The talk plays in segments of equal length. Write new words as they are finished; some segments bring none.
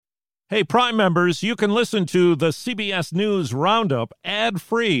Hey, Prime members, you can listen to the CBS News Roundup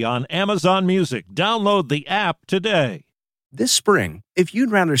ad-free on Amazon Music. Download the app today. This spring, if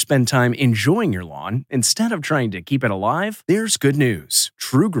you'd rather spend time enjoying your lawn instead of trying to keep it alive, there's good news.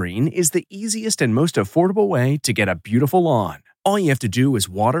 TruGreen is the easiest and most affordable way to get a beautiful lawn. All you have to do is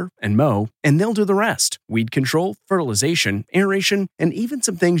water and mow, and they'll do the rest. Weed control, fertilization, aeration, and even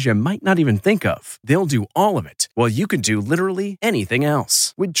some things you might not even think of. They'll do all of it, while you can do literally anything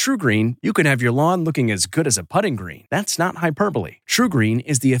else. With TruGreen, you can have your lawn looking as good as a putting green. That's not hyperbole. TruGreen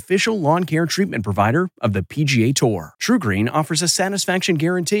is the official lawn care treatment provider of the PGA Tour. TruGreen offers a satisfaction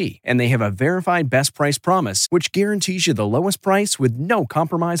guarantee, and they have a verified best price promise, which guarantees you the lowest price with no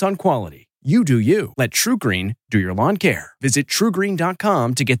compromise on quality. You do you. Let TruGreen do your lawn care. Visit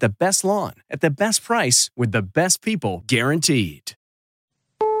TruGreen.com to get the best lawn at the best price with the best people guaranteed.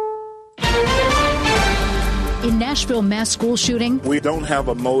 In Nashville mass school shooting. We don't have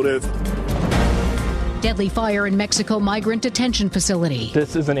a motive. Deadly fire in Mexico migrant detention facility.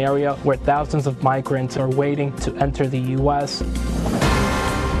 This is an area where thousands of migrants are waiting to enter the U.S.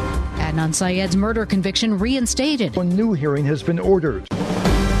 Adnan Syed's murder conviction reinstated. A new hearing has been ordered.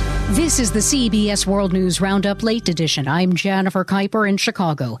 This is the CBS World News Roundup Late Edition. I'm Jennifer Kuiper in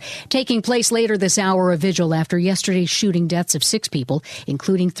Chicago. Taking place later this hour, a vigil after yesterday's shooting deaths of 6 people,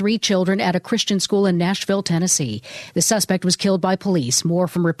 including 3 children at a Christian school in Nashville, Tennessee. The suspect was killed by police. More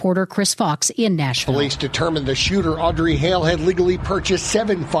from reporter Chris Fox in Nashville. Police determined the shooter, Audrey Hale, had legally purchased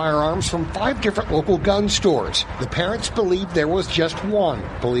 7 firearms from 5 different local gun stores. The parents believed there was just one.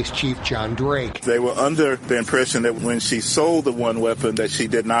 Police Chief John Drake. They were under the impression that when she sold the one weapon that she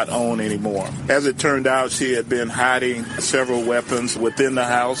did not own anymore. As it turned out, she had been hiding several weapons within the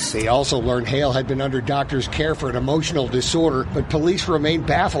house. They also learned Hale had been under doctor's care for an emotional disorder, but police remain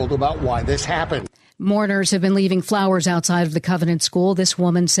baffled about why this happened. Mourners have been leaving flowers outside of the Covenant School, this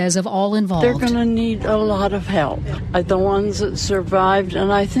woman says, of all involved. They're going to need a lot of help. The ones that survived,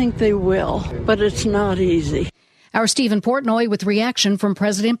 and I think they will, but it's not easy. Our Stephen Portnoy with reaction from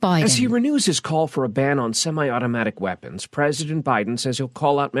President Biden. As he renews his call for a ban on semi-automatic weapons, President Biden says he'll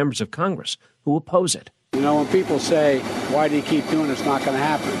call out members of Congress who oppose it. You know, when people say, why do you keep doing it? It's not going to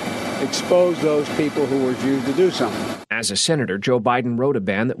happen. Expose those people who refuse to do something. As a senator, Joe Biden wrote a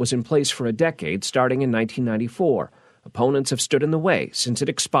ban that was in place for a decade, starting in 1994. Opponents have stood in the way since it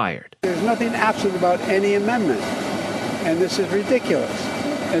expired. There's nothing absolute about any amendment, and this is ridiculous.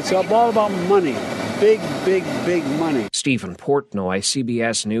 It's all about money. Big money. Stephen Portnoy,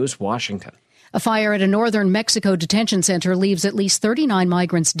 CBS News, Washington. A fire at a northern Mexico detention center leaves at least 39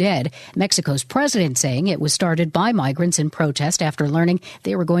 migrants dead. Mexico's president saying it was started by migrants in protest after learning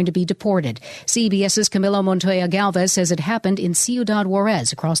they were going to be deported. CBS's Camilo Montoya Galvez says it happened in Ciudad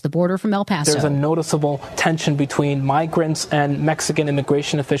Juarez, across the border from El Paso. There's a noticeable tension between migrants and Mexican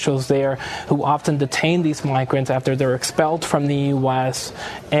immigration officials there, who often detain these migrants after they're expelled from the U.S.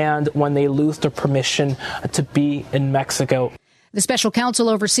 and when they lose their permission to be in Mexico. The special counsel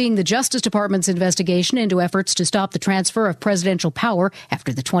overseeing the Justice Department's investigation into efforts to stop the transfer of presidential power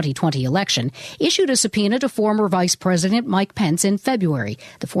after the 2020 election issued a subpoena to former Vice President Mike Pence in February.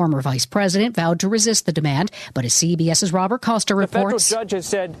 The former vice president vowed to resist the demand, but as CBS's Robert Costa reports... The federal judge has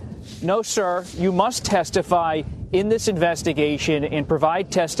said, no, sir, you must testify in this investigation and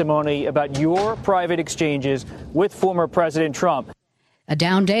provide testimony about your private exchanges with former President Trump. A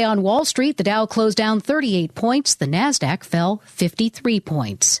down day on Wall Street. The Dow closed down 38 points. The Nasdaq fell 53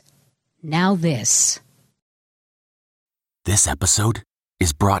 points. Now this. This episode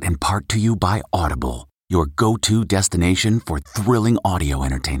is brought in part to you by Audible, your go-to destination for thrilling audio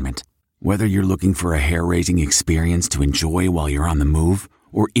entertainment. Whether you're looking for a hair-raising experience to enjoy while you're on the move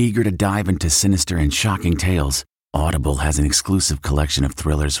or eager to dive into sinister and shocking tales, Audible has an exclusive collection of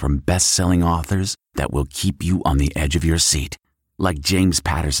thrillers from best-selling authors that will keep you on the edge of your seat. Like James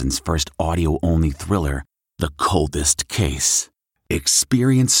Patterson's first audio-only thriller, The Coldest Case.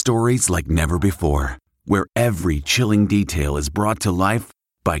 Experience stories like never before, where every chilling detail is brought to life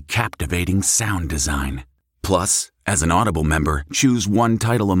by captivating sound design. Plus, as an Audible member, choose one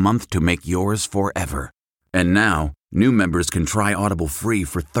title a month to make yours forever. And now, new members can try Audible free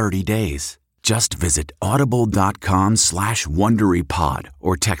for 30 days. Just visit audible.com/WonderyPod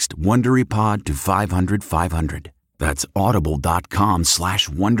or text WonderyPod to 500-500. That's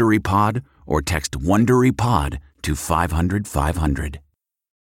audible.com/WonderyPod or text WonderyPod to 500-500.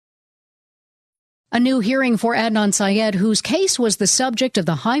 A new hearing for Adnan Syed, whose case was the subject of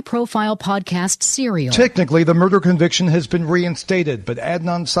the high-profile podcast Serial. Technically, the murder conviction has been reinstated, but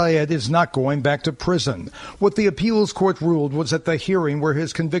Adnan Syed is not going back to prison. What the appeals court ruled was that the hearing where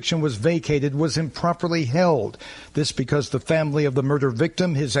his conviction was vacated was improperly held. This because the family of the murder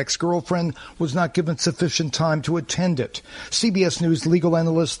victim, his ex-girlfriend, was not given sufficient time to attend it. CBS News legal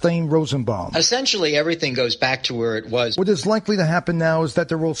analyst Thane Rosenbaum. Essentially, everything goes back to where it was. What is likely to happen now is that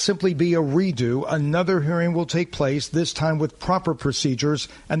there will simply be a redo. Another hearing will take place, this time with proper procedures,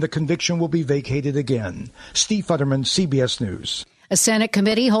 and the conviction will be vacated again. Steve Futterman, CBS News. A Senate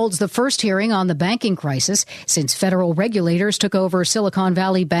committee holds the first hearing on the banking crisis since federal regulators took over Silicon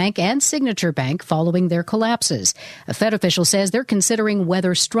Valley Bank and Signature Bank following their collapses. A Fed official says they're considering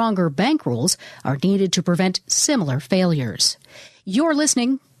whether stronger bank rules are needed to prevent similar failures. You're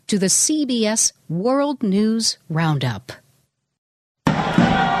listening to the CBS World News Roundup.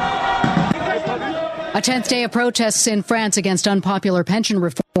 A 10th day of protests in France against unpopular pension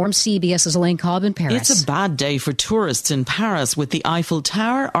reform. CBS's Elaine Cobb in Paris. It's a bad day for tourists in Paris, with the Eiffel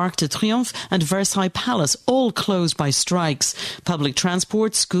Tower, Arc de Triomphe and Versailles Palace all closed by strikes. Public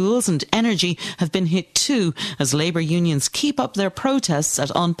transport, schools and energy have been hit too, as labour unions keep up their protests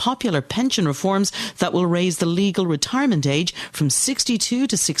at unpopular pension reforms that will raise the legal retirement age from 62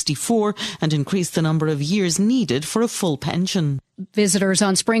 to 64 and increase the number of years needed for a full pension. Visitors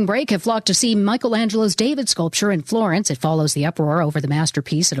on spring break have flocked to see Michelangelo's David sculpture in Florence. It follows the uproar over the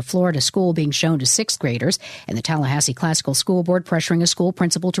masterpiece at a Florida school being shown to sixth graders, and the Tallahassee Classical School Board pressuring a school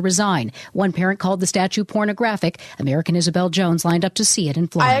principal to resign. One parent called the statue pornographic. American Isabel Jones lined up to see it in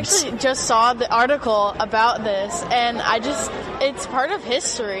Florence. I actually just saw the article about this, and it's part of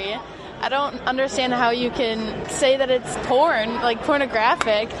history. I don't understand how you can say that it's porn, like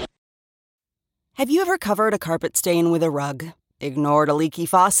pornographic. Have you ever covered a carpet stain with a rug? Ignored a leaky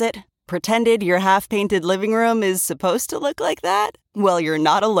faucet? Pretended your half-painted living room is supposed to look like that? Well, you're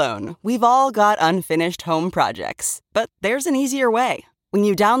not alone. We've all got unfinished home projects. But there's an easier way. When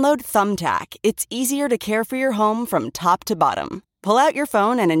you download Thumbtack, it's easier to care for your home from top to bottom. Pull out your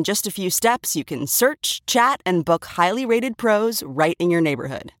phone and in just a few steps, you can search, chat, and book highly rated pros right in your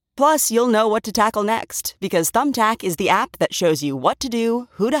neighborhood. Plus, you'll know what to tackle next, because Thumbtack is the app that shows you what to do,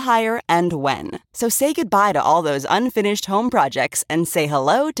 who to hire, and when. So say goodbye to all those unfinished home projects and say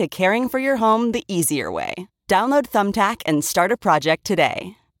hello to caring for your home the easier way. Download Thumbtack and start a project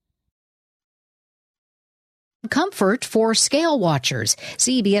today. Comfort for scale watchers.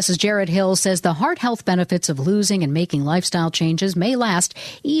 CBS's Jared Hill says the heart health benefits of losing and making lifestyle changes may last,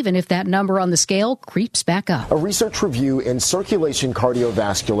 even if that number on the scale creeps back up. A research review in Circulation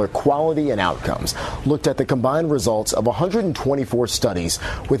Cardiovascular Quality and Outcomes looked at the combined results of 124 studies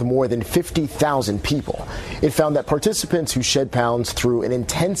with more than 50,000 people. It found that participants who shed pounds through an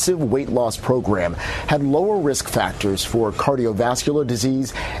intensive weight loss program had lower risk factors for cardiovascular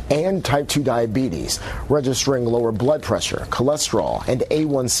disease and type 2 diabetes, registering lower blood pressure, cholesterol, and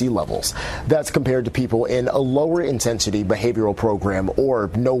A1C levels. That's compared to people in a lower intensity behavioral program or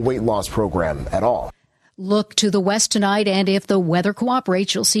no weight loss program at all. Look to the west tonight, and if the weather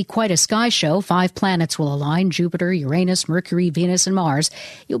cooperates, you'll see quite a sky show. 5 planets will align: Jupiter, Uranus, Mercury, Venus, and Mars.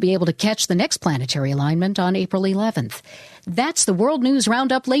 You'll be able to catch the next planetary alignment on April 11th. That's the World News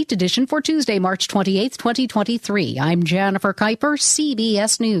Roundup Late Edition for Tuesday, March 28th, 2023. I'm Jennifer Kuiper,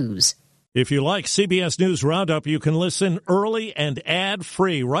 CBS News. If you like CBS News Roundup, you can listen early and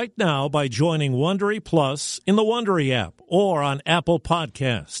ad-free right now by joining Wondery Plus in the Wondery app or on Apple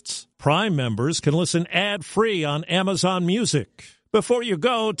Podcasts. Prime members can listen ad-free on Amazon Music. Before you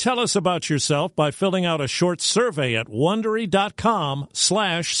go, tell us about yourself by filling out a short survey at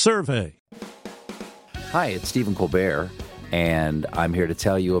Wondery.com/survey. Hi, it's Stephen Colbert, and I'm here to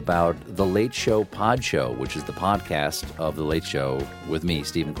tell you about The Late Show Pod Show, which is the podcast of The Late Show with me,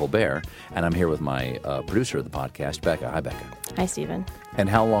 Stephen Colbert, and I'm here with my producer of the podcast, Becca. Hi, Becca. Hi, Stephen. And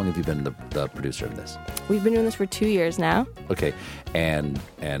how long have you been the producer of this? We've been doing this for 2 years now. Okay, and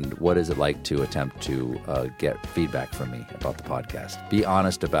what is it like to attempt to get feedback from me about the podcast? Be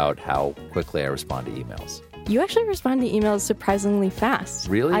honest about how quickly I respond to emails. You actually respond to emails surprisingly fast.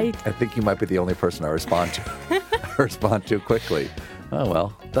 Really? I think you might be the only person I respond to. I respond to quickly. Oh,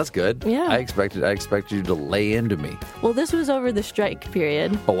 well, that's good. Yeah. I expected you to lay into me. Well, this was over the strike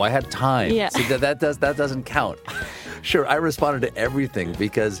period. Oh, I had time. Yeah. See, that doesn't count. Sure, I responded to everything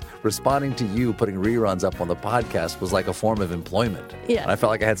because responding to you putting reruns up on the podcast was like a form of employment. Yeah. And I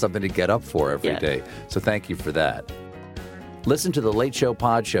felt like I had something to get up for every day. So thank you for that. Listen to The Late Show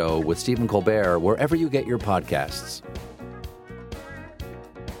Pod Show with Stephen Colbert wherever you get your podcasts.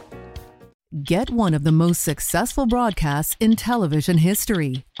 Get one of the most successful broadcasts in television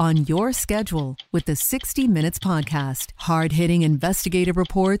history on your schedule with the 60 Minutes podcast. Hard-hitting investigative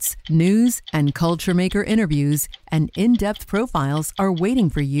reports, news, and culture maker interviews, and in-depth profiles are waiting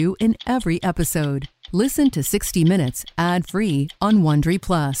for you in every episode. Listen to 60 Minutes ad-free on Wondery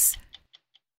Plus.